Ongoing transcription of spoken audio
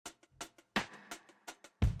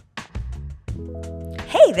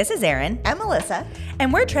Hey, this is Erin. I'm Melissa.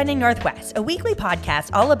 And we're Trending Northwest, a weekly podcast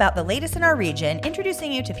all about the latest in our region,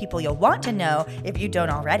 introducing you to people you'll want to know if you don't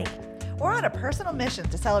already. We're on a personal mission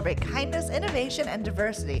to celebrate kindness, innovation, and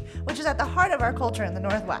diversity, which is at the heart of our culture in the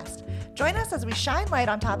Northwest. Join us as we shine light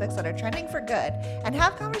on topics that are trending for good and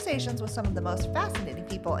have conversations with some of the most fascinating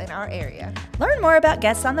people in our area. Learn more about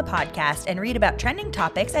guests on the podcast and read about trending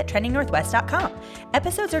topics at trendingnorthwest.com.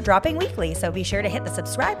 Episodes are dropping weekly, so be sure to hit the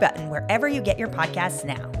subscribe button wherever you get your podcasts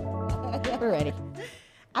now. We're ready.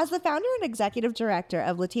 As the founder and executive director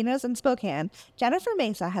of Latinos in Spokane, Jennyfer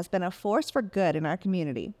Mesa has been a force for good in our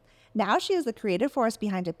community. Now she is the creative force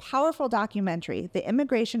behind a powerful documentary, The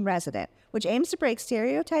Immigration Resident, which aims to break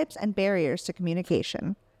stereotypes and barriers to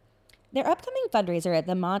communication. Their upcoming fundraiser at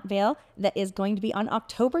the Montvale that is going to be on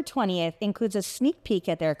October 20th includes a sneak peek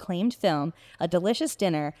at their acclaimed film, a delicious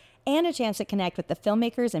dinner, and a chance to connect with the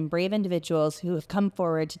filmmakers and brave individuals who have come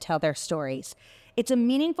forward to tell their stories. It's a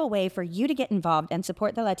meaningful way for you to get involved and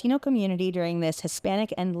support the Latino community during this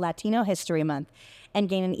Hispanic and Latino History Month and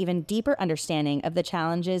gain an even deeper understanding of the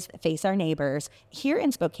challenges that face our neighbors here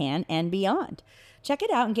in Spokane and beyond. Check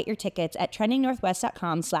it out and get your tickets at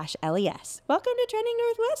trendingnorthwest.com/LES. Welcome to Trending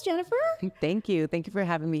Northwest, Jennyfer. Thank you. Thank you for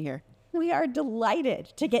having me here. We are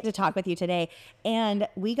delighted to get to talk with you today. And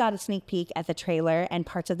we got a sneak peek at the trailer and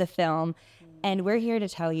parts of the film. And we're here to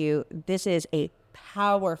tell you this is a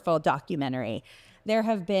powerful documentary. There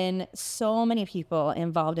have been so many people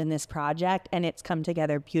involved in this project, and it's come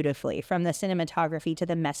together beautifully, from the cinematography to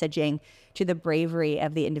the messaging to the bravery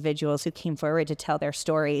of the individuals who came forward to tell their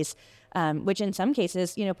stories, which in some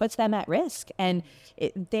cases, puts them at risk. And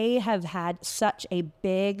they have had such a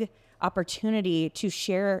big opportunity to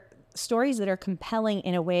share stories that are compelling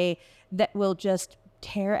in a way that will just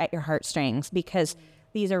tear at your heartstrings, because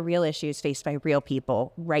these are real issues faced by real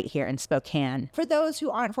people right here in Spokane. For those who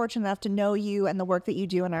aren't fortunate enough to know you and the work that you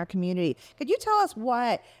do in our community, could you tell us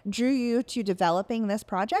what drew you to developing this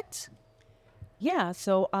project? Yeah,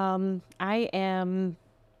 so I'm the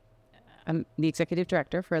executive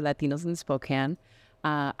director for Latinos in Spokane.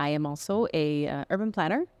 I am also a urban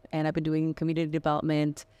planner, and I've been doing community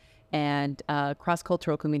development and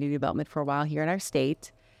cross-cultural community development for a while here in our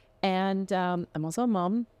state. And I'm also a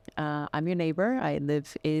mom. I'm your neighbor. I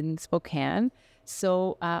live in Spokane.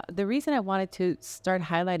 So the reason I wanted to start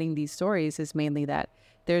highlighting these stories is mainly that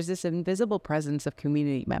there's this invisible presence of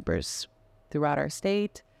community members throughout our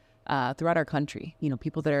state, throughout our country.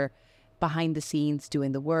 People that are behind the scenes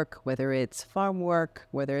doing the work, whether it's farm work,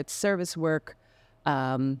 whether it's service work,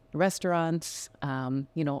 restaurants,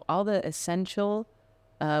 all the essential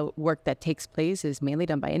work that takes place is mainly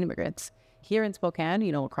done by immigrants. Here in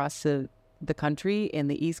Spokane, across the country, in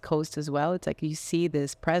the East Coast as well, it's like you see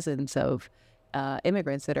this presence of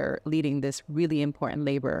immigrants that are leading this really important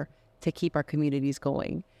labor to keep our communities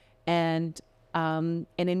going. And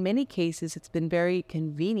in many cases, it's been very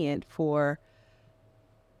convenient for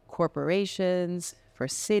corporations, for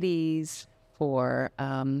cities, for,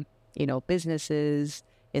 businesses,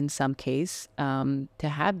 in some case, to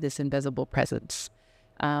have this invisible presence.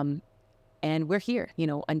 And we're here,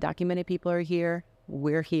 undocumented people are here,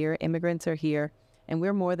 we're here, immigrants are here, and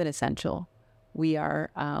we're more than essential. We are,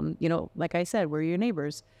 like I said, we're your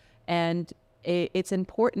neighbors. And it's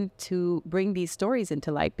important to bring these stories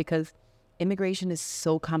into light because immigration is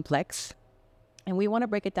so complex, and we want to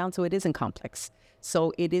break it down so it isn't complex.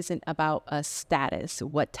 So it isn't about a status,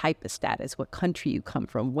 what type of status, what country you come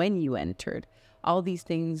from, when you entered. All these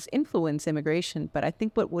things influence immigration, but I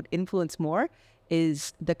think what would influence more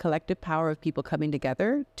is the collective power of people coming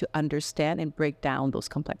together to understand and break down those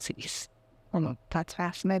complexities. Oh, that's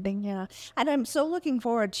fascinating, yeah. And I'm so looking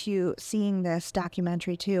forward to seeing this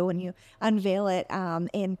documentary, too, when you unveil it.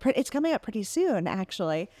 It's coming up pretty soon,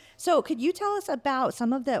 actually. So could you tell us about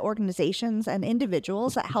some of the organizations and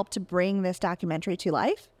individuals that helped to bring this documentary to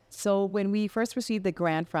life? So when we first received the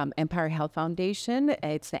grant from Empire Health Foundation,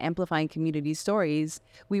 it's the Amplifying Community Stories,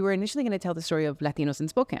 we were initially going to tell the story of Latinos in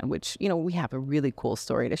Spokane, which, we have a really cool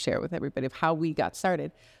story to share with everybody of how we got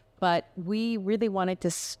started. But we really wanted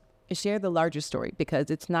to share the larger story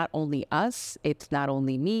because it's not only us, it's not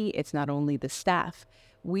only me, it's not only the staff.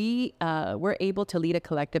 We were able to lead a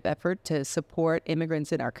collective effort to support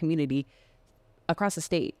immigrants in our community across the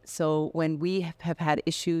state. So when we have had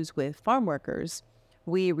issues with farm workers,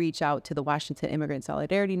 we reach out to the Washington Immigrant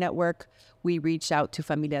Solidarity Network. We reach out to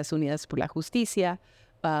Familias Unidas por la Justicia.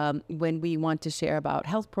 When we want to share about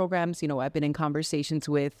health programs, I've been in conversations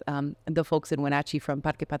with the folks in Wenatchee from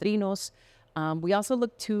Parque Padrinos. We also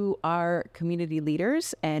look to our community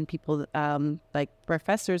leaders and people like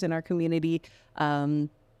professors in our community. And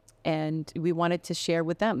we wanted to share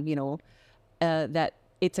with them, that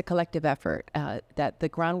it's a collective effort, that the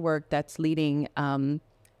groundwork that's leading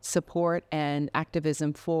support and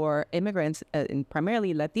activism for immigrants, and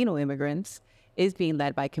primarily Latino immigrants, is being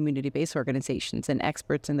led by community-based organizations and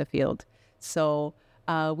experts in the field. So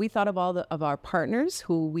we thought of all of our partners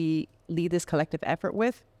who we lead this collective effort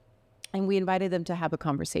with, and we invited them to have a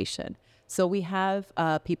conversation. So we have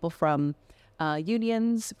people from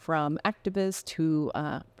unions, from activists to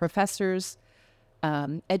professors,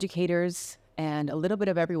 educators, and a little bit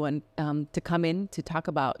of everyone to come in to talk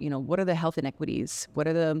about, what are the health inequities, what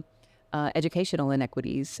are the educational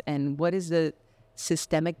inequities, and what is the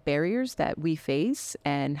systemic barriers that we face,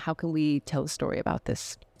 and how can we tell a story about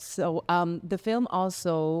this? So the film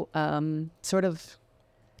also sort of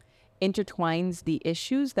intertwines the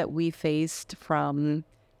issues that we faced from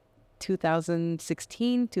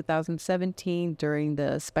 2016, 2017, during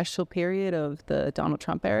the special period of the Donald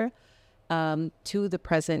Trump era, to the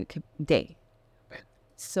present day.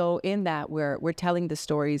 So in that, we're telling the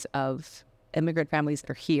stories of immigrant families that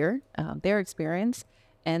are here, their experience,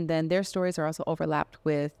 and then their stories are also overlapped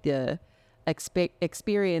with the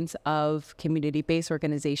experience of community-based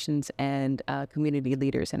organizations and community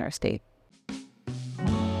leaders in our state.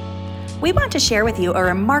 We want to share with you a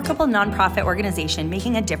remarkable nonprofit organization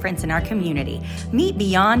making a difference in our community. Meet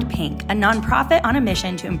Beyond Pink, a nonprofit on a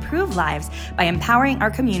mission to improve lives by empowering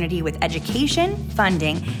our community with education,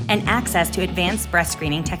 funding, and access to advanced breast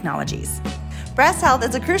screening technologies. Breast health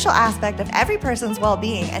is a crucial aspect of every person's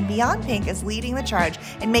well-being, and Beyond Pink is leading the charge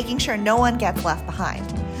in making sure no one gets left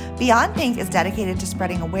behind. Beyond Pink is dedicated to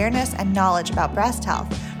spreading awareness and knowledge about breast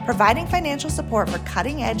health, providing financial support for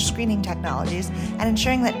cutting-edge screening technologies, and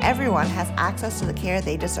ensuring that everyone has access to the care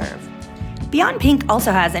they deserve. Beyond Pink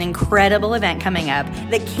also has an incredible event coming up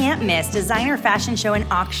that can't miss: designer fashion show and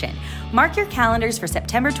auction. Mark your calendars for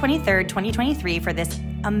September 23rd, 2023 for this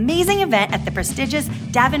amazing event at the prestigious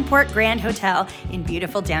Davenport Grand Hotel in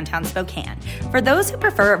beautiful downtown Spokane. For those who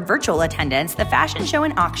prefer virtual attendance, the fashion show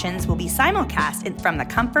and auctions will be simulcast from the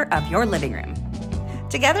comfort of your living room.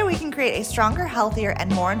 Together, we can create a stronger, healthier,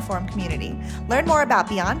 and more informed community. Learn more about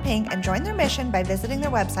Beyond Pink and join their mission by visiting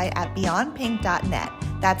their website at beyondpink.net.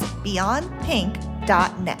 That's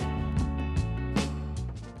beyondpink.net.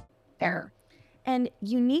 Fair. And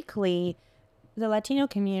uniquely, the Latino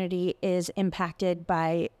community is impacted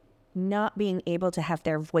by not being able to have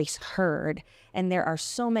their voice heard. And there are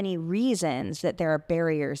so many reasons that there are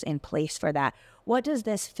barriers in place for that. What does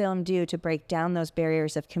this film do to break down those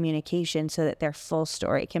barriers of communication so that their full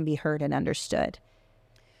story can be heard and understood?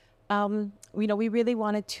 We really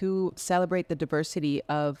wanted to celebrate the diversity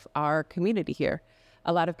of our community here.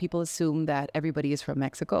 A lot of people assume that everybody is from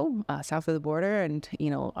Mexico, south of the border, and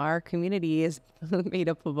our community is made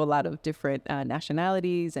up of a lot of different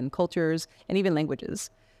nationalities and cultures and even languages.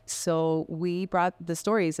 So we brought the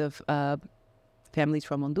stories of families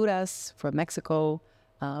from Honduras, from Mexico,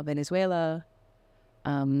 Venezuela,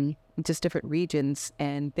 just different regions,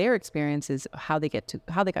 and their experiences, how they got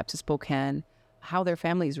to Spokane, how their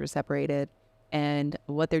families were separated, and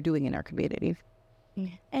what they're doing in our community.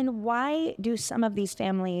 And why do some of these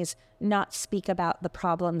families not speak about the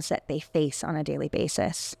problems that they face on a daily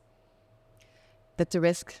basis? That's a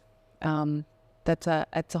risk. That's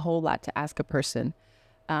a whole lot to ask a person.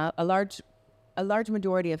 A large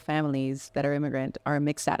majority of families that are immigrant are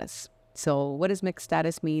mixed status. So what does mixed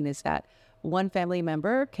status mean is that one family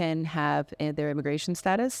member can have their immigration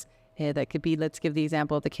status. That could be, let's give the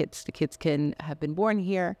example of the kids. The kids can have been born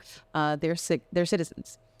here. They're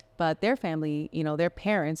citizens. But their family, their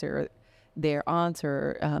parents or their aunts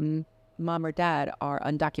or mom or dad are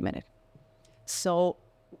undocumented. So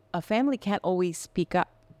a family can't always speak up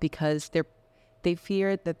because they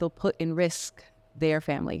fear that they'll put in risk their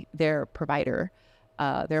family, their provider,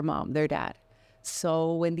 their mom, their dad.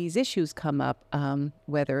 So when these issues come up,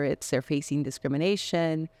 whether it's they're facing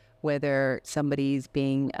discrimination, whether somebody's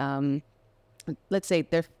being, let's say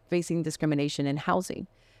they're facing discrimination in housing,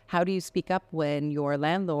 how do you speak up when your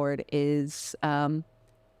landlord is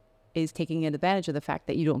taking advantage of the fact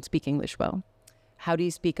that you don't speak English well? How do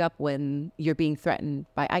you speak up when you're being threatened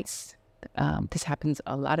by ICE? This happens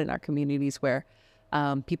a lot in our communities where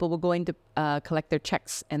people will go in to collect their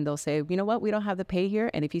checks and they'll say, you know what, we don't have the pay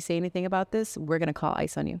here. And if you say anything about this, we're going to call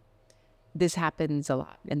ICE on you. This happens a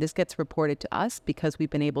lot. And this gets reported to us because we've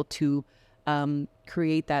been able to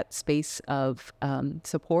create that space of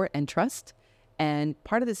support and trust. And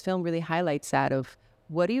part of this film really highlights that of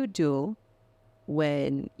what do you do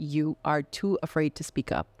when you are too afraid to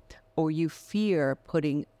speak up or you fear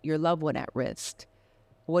putting your loved one at risk?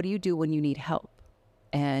 What do you do when you need help?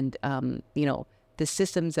 And, the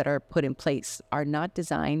systems that are put in place are not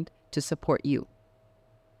designed to support you.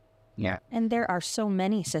 Yeah. And there are so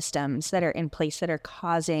many systems that are in place that are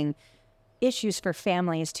causing issues for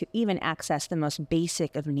families to even access the most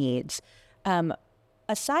basic of needs.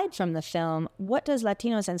 Aside from the film, what does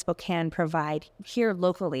Latinos in Spokane provide here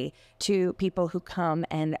locally to people who come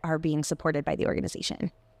and are being supported by the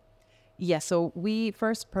organization? Yeah, so we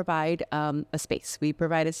first provide a space. We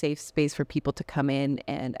provide a safe space for people to come in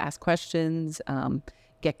and ask questions,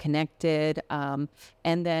 get connected. And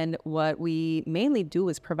then what we mainly do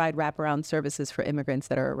is provide wraparound services for immigrants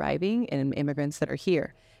that are arriving and immigrants that are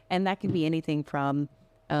here. And that can be anything from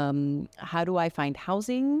how do I find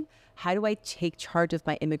housing? How do I take charge of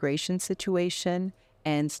my immigration situation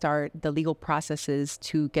and start the legal processes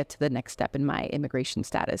to get to the next step in my immigration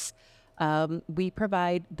status? We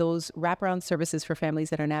provide those wraparound services for families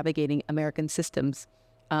that are navigating American systems.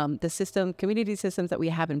 Community systems that we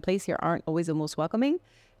have in place here aren't always the most welcoming.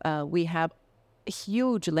 We have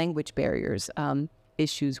huge language barriers,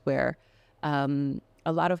 issues where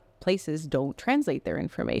a lot of places don't translate their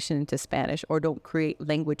information into Spanish or don't create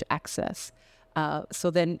language access. So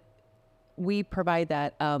then we provide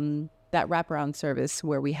that wraparound service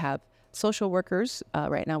where we have social workers.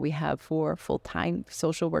 Right now we have 4 full-time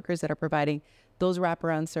social workers that are providing those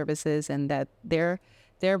wraparound services, and that they're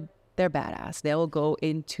badass. They'll go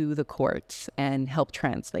into the courts and help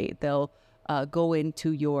translate. They'll go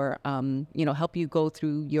into your, help you go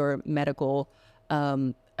through your medical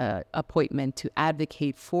appointment to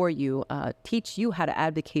advocate for you, teach you how to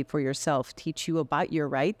advocate for yourself, teach you about your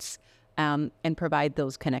rights, and provide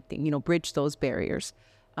those connecting, bridge those barriers.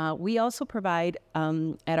 We also provide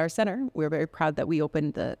at our center, we're very proud that we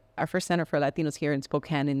opened our first center for Latinos here in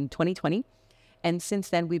Spokane in 2020. And since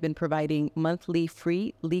then, we've been providing monthly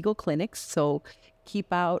free legal clinics. So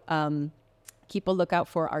keep a lookout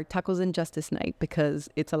for our Tacos and Justice Night, because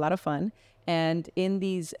it's a lot of fun. And in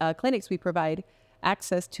these clinics, we provide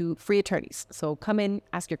access to free attorneys. So come in,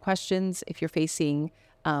 ask your questions. If you're facing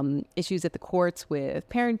issues at the courts with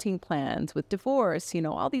parenting plans, with divorce,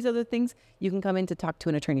 all these other things, you can come in to talk to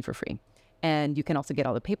an attorney for free. And you can also get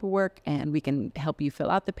all the paperwork, and we can help you fill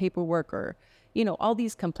out the paperwork, or, all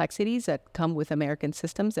these complexities that come with American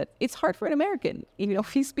systems that it's hard for an American.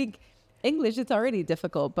 If you speak English, it's already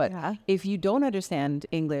difficult. But if you don't understand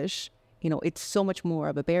English, it's so much more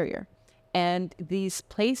of a barrier. And these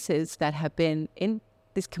places that have been in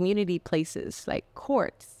these community places like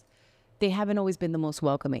courts, they haven't always been the most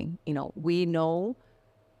welcoming. We know,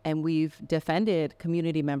 and we've defended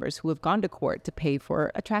community members who have gone to court to pay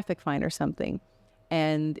for a traffic fine or something.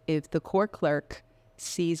 And if the court clerk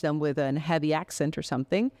sees them with a heavy accent or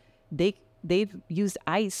something, they've used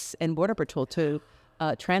ICE and Border Patrol to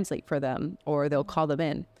translate for them, or they'll call them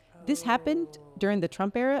in. This happened during the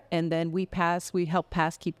Trump era, and then we helped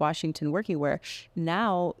pass Keep Washington Working, where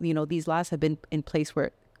now, these laws have been in place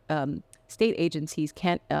where state agencies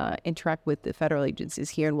can't interact with the federal agencies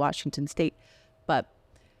here in Washington state. But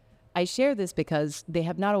I share this because they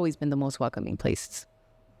have not always been the most welcoming places.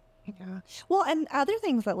 Yeah. Well, and other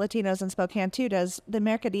things that Latinos in Spokane too does the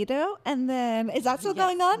Mercadito, and then is that still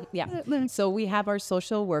going on? Yeah. So we have our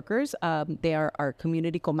social workers. They are our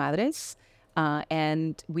community comadres.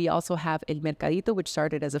 And we also have El Mercadito, which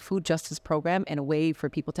started as a food justice program and a way for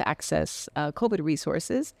people to access COVID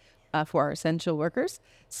resources for our essential workers.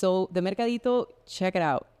 So the Mercadito, check it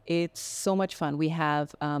out. It's so much fun. We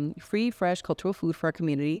have free, fresh cultural food for our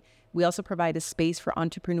community. We also provide a space for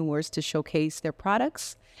entrepreneurs to showcase their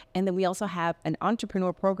products. And then we also have an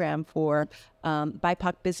entrepreneur program for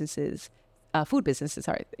BIPOC businesses, food businesses.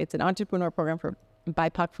 Sorry, it's an entrepreneur program for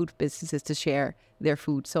BIPOC food businesses to share their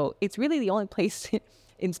food. So it's really the only place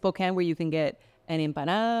in Spokane where you can get an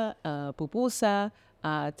empanada, pupusa,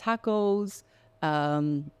 tacos,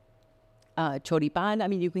 choripan. I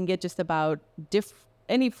mean, you can get just about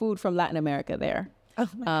any food from Latin America there.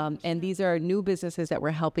 And these are new businesses that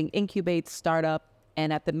we're helping incubate, start up.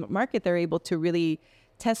 And at the market, they're able to really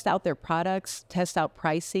test out their products, test out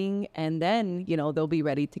pricing, and then, they'll be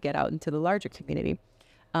ready to get out into the larger community.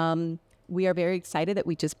 We are very excited that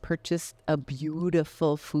we just purchased a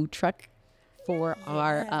beautiful food truck for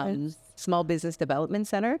our small business development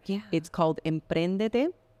center. Yeah. It's called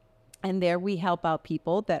Emprendete. And there we help out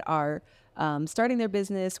people that are starting their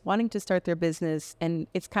business, wanting to start their business. And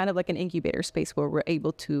it's kind of like an incubator space where we're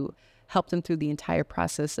able to help them through the entire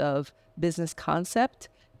process of business concept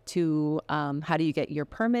to how do you get your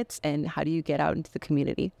permits and how do you get out into the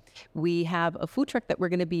community. We have a food truck that we're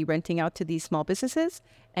going to be renting out to these small businesses,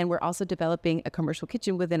 and we're also developing a commercial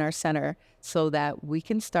kitchen within our center so that we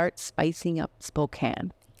can start spicing up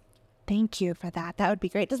Spokane. Thank you for that. That would be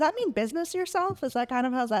great. Does that mean business yourself? Is that kind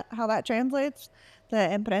of how that translates? The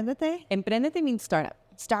emprendete? Emprendete means startup.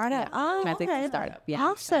 Startup. Yeah. Oh, Translates to okay. startup. Yeah.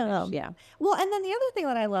 Awesome. Yeah. Well, and then the other thing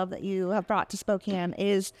that I love that you have brought to Spokane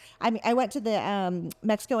is, I mean, I went to the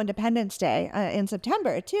Mexico Independence Day in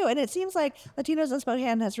September too, and it seems like Latinos in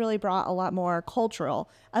Spokane has really brought a lot more cultural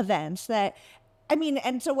events that, I mean,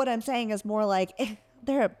 and so what I'm saying is more like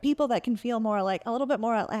there are people that can feel more like a little bit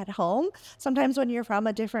more at home. Sometimes when you're from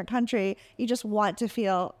a different country, you just want to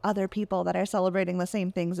feel other people that are celebrating the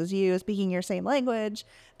same things as you, speaking your same language,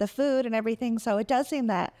 the food and everything. So it does seem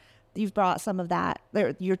that you've brought some of that,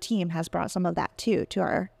 your team has brought some of that too to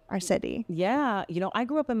our city. Yeah. I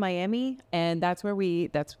grew up in Miami, and that's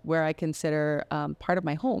where I consider part of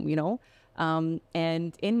my home,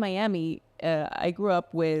 and in Miami, I grew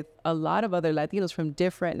up with a lot of other Latinos from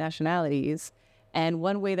different nationalities. And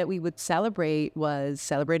one way that we would celebrate was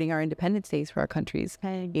celebrating our independence days for our countries.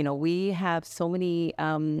 Okay. We have so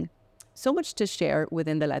much to share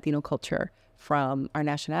within the Latino culture, from our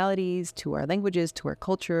nationalities to our languages, to our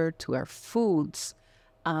culture, to our foods.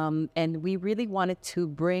 And we really wanted to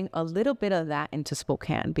bring a little bit of that into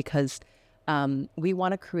Spokane because we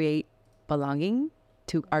want to create belonging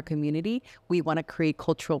to our community. We want to create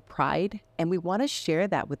cultural pride, and we want to share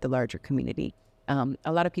that with the larger community.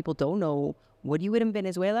 A lot of people don't know, what do you eat in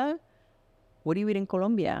Venezuela? What do you eat in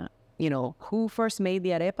Colombia? Who first made the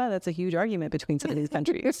arepa? That's a huge argument between some of these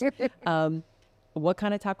countries. What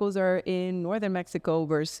kind of tacos are in northern Mexico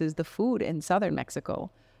versus the food in southern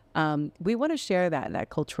Mexico? We want to share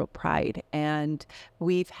that cultural pride. And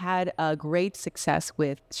we've had a great success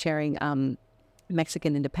with sharing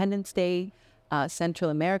Mexican Independence Day, Central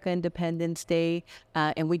America Independence Day,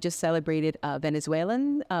 and we just celebrated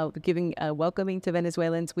Venezuelan, welcoming to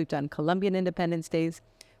Venezuelans. We've done Colombian Independence Days.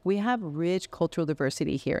 We have rich cultural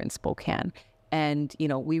diversity here in Spokane, and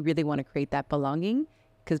we really want to create that belonging,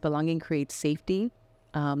 because belonging creates safety.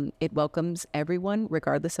 It welcomes everyone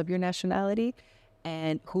regardless of your nationality.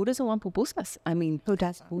 And who doesn't want pupusas? I mean, Who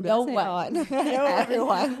doesn't? No one.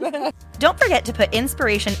 Everyone. Don't forget to put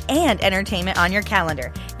inspiration and entertainment on your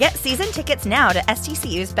calendar. Get season tickets now to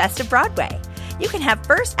STCU's Best of Broadway. You can have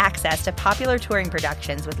first access to popular touring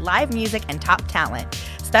productions with live music and top talent,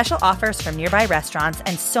 special offers from nearby restaurants,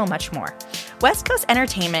 and so much more. West Coast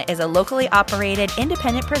Entertainment is a locally operated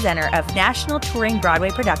independent presenter of national touring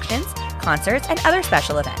Broadway productions, concerts, and other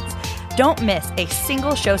special events. Don't miss a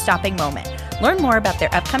single show-stopping moment. Learn more about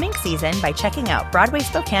their upcoming season by checking out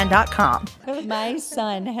BroadwaySpokane.com. My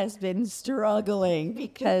son has been struggling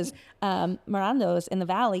because Mirando's in the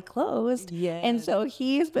Valley closed. Yes. And so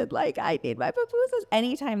he's been like, I need my pupusas.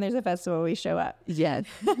 Anytime there's a festival, we show up. yes,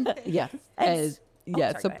 yes.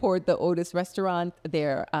 Support the Otis restaurant. They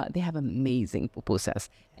have amazing pupusas.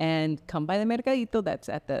 And come by the Mercadito. That's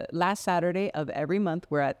at the last Saturday of every month.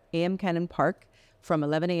 We're at AM Cannon Park from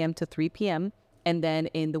 11 a.m. to 3 p.m. And then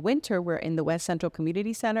in the winter, we're in the West Central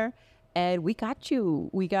Community Center, and we got you.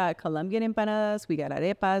 We got Colombian empanadas, we got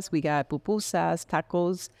arepas, we got pupusas,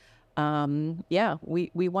 tacos.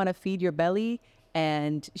 We want to feed your belly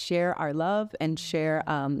and share our love and share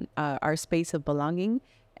our space of belonging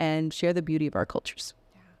and share the beauty of our cultures.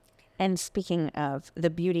 And speaking of the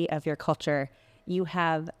beauty of your culture, you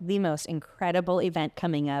have the most incredible event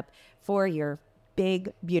coming up for your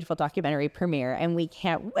big, beautiful documentary premiere, and we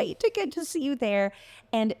can't wait to get to see you there.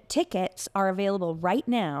 And tickets are available right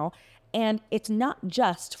now, and it's not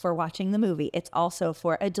just for watching the movie. It's also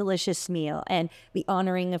for a delicious meal and the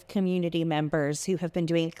honoring of community members who have been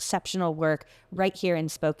doing exceptional work right here in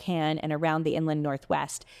Spokane and around the Inland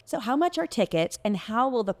Northwest. So how much are tickets, and how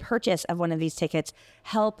will the purchase of one of these tickets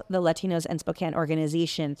help the Latinos En Spokane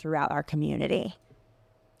organization throughout our community?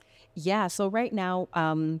 Yeah, so right now,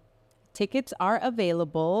 tickets are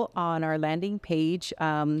available on our landing page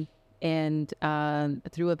and through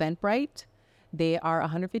Eventbrite. They are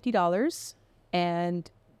 $150,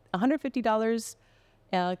 and $150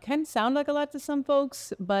 can sound like a lot to some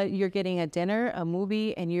folks, but you're getting a dinner, a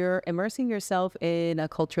movie, and you're immersing yourself in a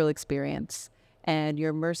cultural experience, and you're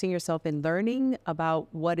immersing yourself in learning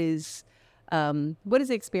about what is the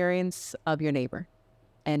experience of your neighbor.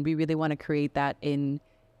 And we really want to create that in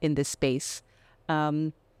this space.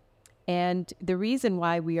 And the reason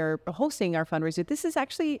why we are hosting our fundraiser, this is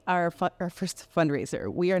actually our first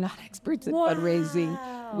fundraiser. We are not experts in fundraising.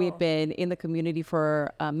 We've been in the community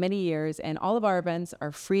for many years, and all of our events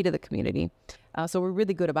are free to the community. So we're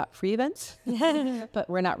really good about free events, but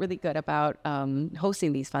we're not really good about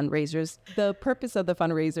hosting these fundraisers. The purpose of the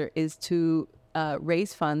fundraiser is to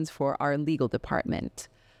raise funds for our legal department.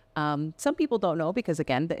 Some people don't know because,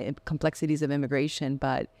 again, the complexities of immigration,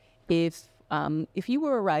 but if you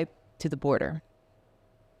were arrived to the border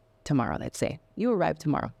tomorrow, let's say. You arrive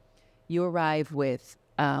tomorrow. You arrive with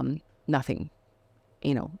nothing.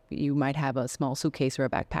 You know, you might have a small suitcase or a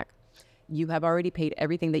backpack. You have already paid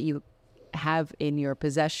everything that you have in your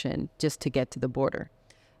possession just to get to the border.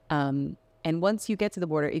 And once you get to the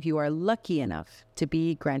border, if you are lucky enough to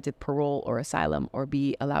be granted parole or asylum or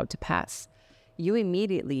be allowed to pass, you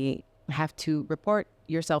immediately have to report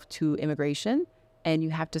yourself to immigration, and you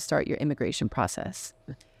have to start your immigration process.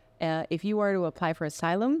 If you are to apply for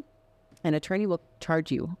asylum, an attorney will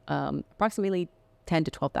charge you approximately $10,000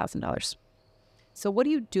 to $12,000. So what do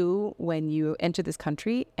you do when you enter this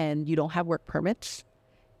country and you don't have work permits?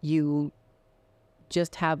 You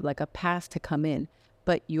just have like a pass to come in,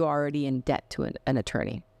 but you're already in debt to an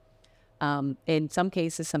attorney. In some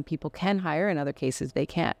cases, some people can hire. In other cases, they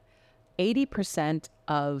can't. 80%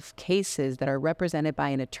 of cases that are represented by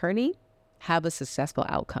an attorney have a successful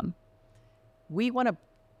outcome. We want to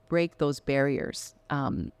break those barriers.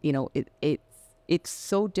 It's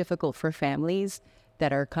so difficult for families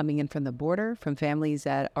that are coming in from the border, from families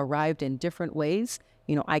that arrived in different ways.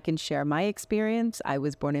 You know, I can share my experience. I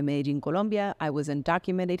was born in Medellin, Colombia. I was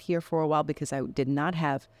undocumented here for a while because I did not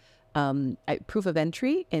have proof of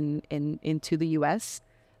entry into the U.S.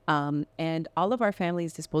 And all of our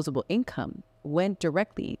family's disposable income went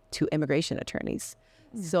directly to immigration attorneys.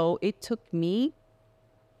 So it took me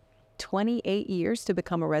 28 years to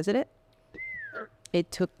become a resident.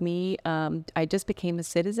 It took me, I just became a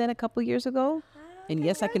citizen a couple years ago. And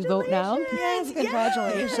yes, I can vote now. Yes,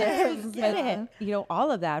 congratulations. But, you know,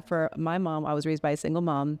 all of that for my mom, I was raised by a single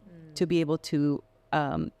mom, to be able to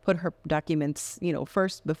put her documents, you know,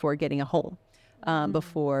 first before getting a home,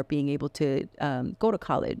 before being able to go to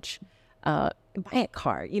college, buy a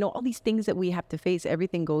car, you know, all these things that we have to face,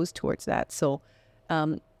 everything goes towards that. So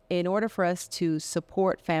in order for us to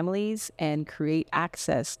support families and create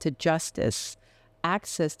access to justice,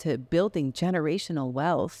 access to building generational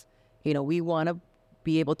wealth, you know, we want to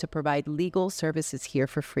be able to provide legal services here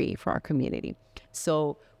for free for our community.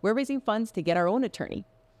 So we're raising funds to get our own attorney,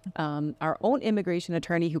 our own immigration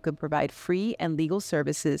attorney who can provide free and legal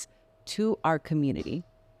services to our community.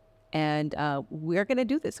 And we're going to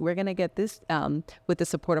do this. We're going to get this with the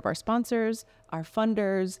support of our sponsors, our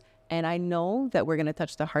funders, and I know that we're going to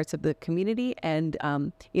touch the hearts of the community. And,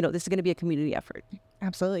 you know, this is going to be a community effort.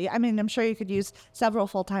 Absolutely. I mean, I'm sure you could use several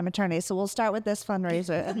full-time attorneys. So we'll start with this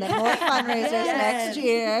fundraiser and then more fundraisers next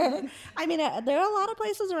year. I mean, there are a lot of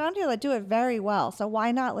places around here that do it very well. So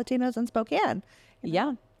why not Latinos in Spokane?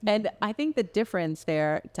 Yeah. And I think the difference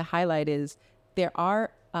there to highlight is there are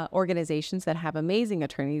organizations that have amazing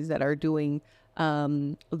attorneys that are doing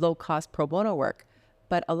low-cost pro bono work.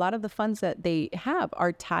 But a lot of the funds that they have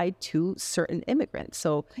are tied to certain immigrants.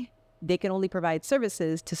 So they can only provide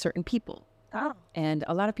services to certain people. Oh. And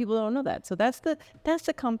a lot of people don't know that. So that's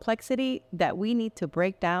the complexity that we need to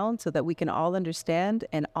break down so that we can all understand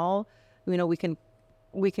and all, you know, we can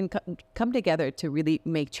come together to really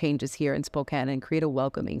make changes here in Spokane and create a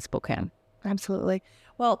welcoming Spokane. Absolutely.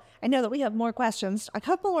 Well, I know that we have more questions, a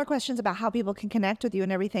couple more questions about how people can connect with you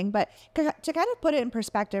and everything, but to kind of put it in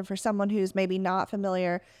perspective for someone who's maybe not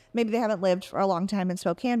familiar, maybe they haven't lived for a long time in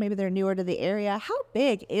Spokane, maybe they're newer to the area, how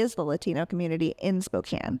big is the Latino community in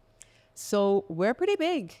Spokane? So we're pretty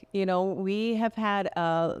big. You know, we have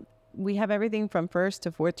everything from first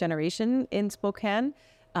to fourth generation in Spokane.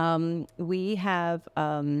 We have,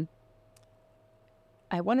 I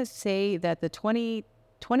want to say that the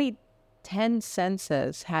 2010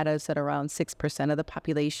 census had us at around 6% of the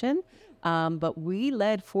population, but we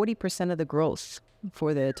led 40% of the growth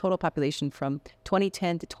for the total population from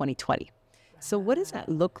 2010 to 2020. So what does that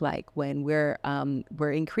look like when we're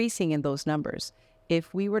increasing in those numbers?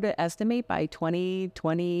 If we were to estimate by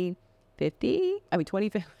 2050,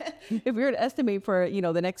 if we were to estimate for, you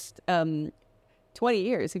know, the next 20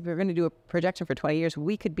 years, if we're going to do a projection for 20 years,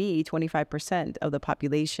 we could be 25% of the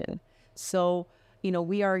population. So, you know,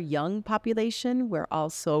 we are a young population. We're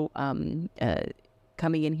also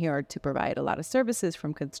coming in here to provide a lot of services,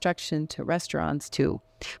 from construction to restaurants to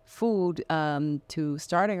food to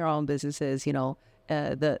starting our own businesses. You know,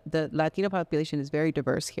 the Latino population is very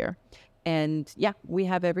diverse here. And yeah, we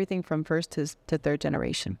have everything from first to third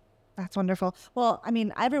generation. That's wonderful. Well, I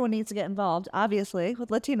mean, everyone needs to get involved, obviously, with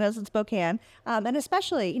Latinos in Spokane, and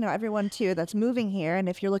especially, you know, everyone, too, that's moving here. And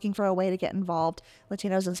if you're looking for a way to get involved,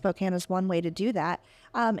 Latinos in Spokane is one way to do that.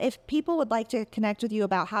 If people would like to connect with you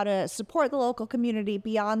about how to support the local community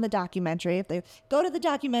beyond the documentary, if they go to the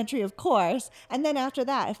documentary, of course, and then after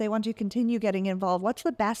that, if they want to continue getting involved, what's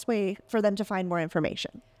the best way for them to find more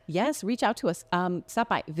information? Yes, reach out to us. Stop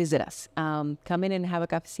by, visit us. Come in and have a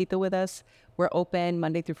cafecito with us. We're open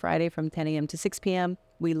Monday through Friday from 10 a.m. to 6 p.m.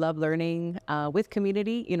 We love learning with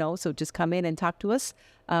community, so just come in and talk to us.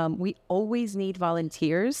 We always need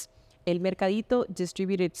volunteers. El Mercadito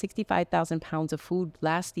distributed 65,000 pounds of food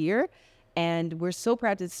last year, and we're so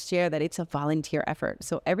proud to share that it's a volunteer effort.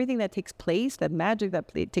 So everything that takes place, the magic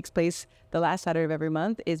that takes place the last Saturday of every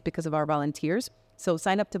month is because of our volunteers. So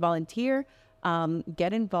sign up to volunteer.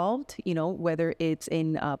 Get involved, whether it's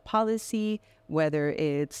in policy, whether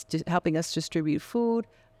it's just helping us distribute food,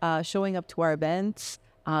 showing up to our events,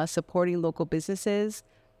 supporting local businesses.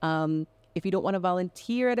 If you don't want to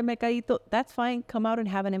volunteer at a mercadito, that's fine. Come out and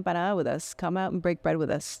have an empanada with us. Come out and break bread with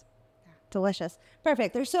us. Delicious.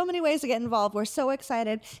 Perfect. There's so many ways to get involved. We're so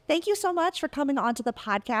excited. Thank you so much for coming onto the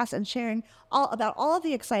podcast and sharing about all of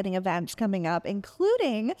the exciting events coming up,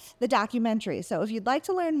 including the documentary. So if you'd like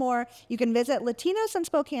to learn more, you can visit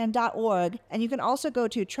LatinosEnSpokane.org, and you can also go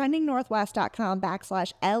to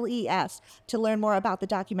trendingnorthwest.com/LES to learn more about the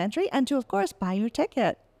documentary and to, of course, buy your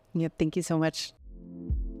ticket. Yep. Thank you so much.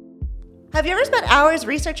 Have you ever spent hours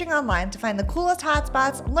researching online to find the coolest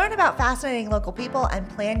hotspots, learn about fascinating local people, and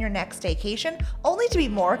plan your next staycation, only to be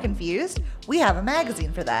more confused? We have a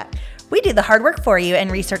magazine for that. We do the hard work for you and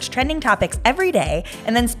research trending topics every day,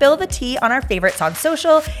 and then spill the tea on our favorites on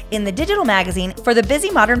social, in the digital magazine for the busy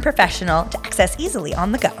modern professional to access easily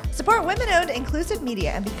on the go. Support women-owned inclusive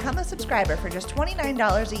media and become a subscriber for just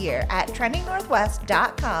 $29 a year at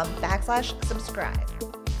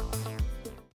trendingnorthwest.com/subscribe.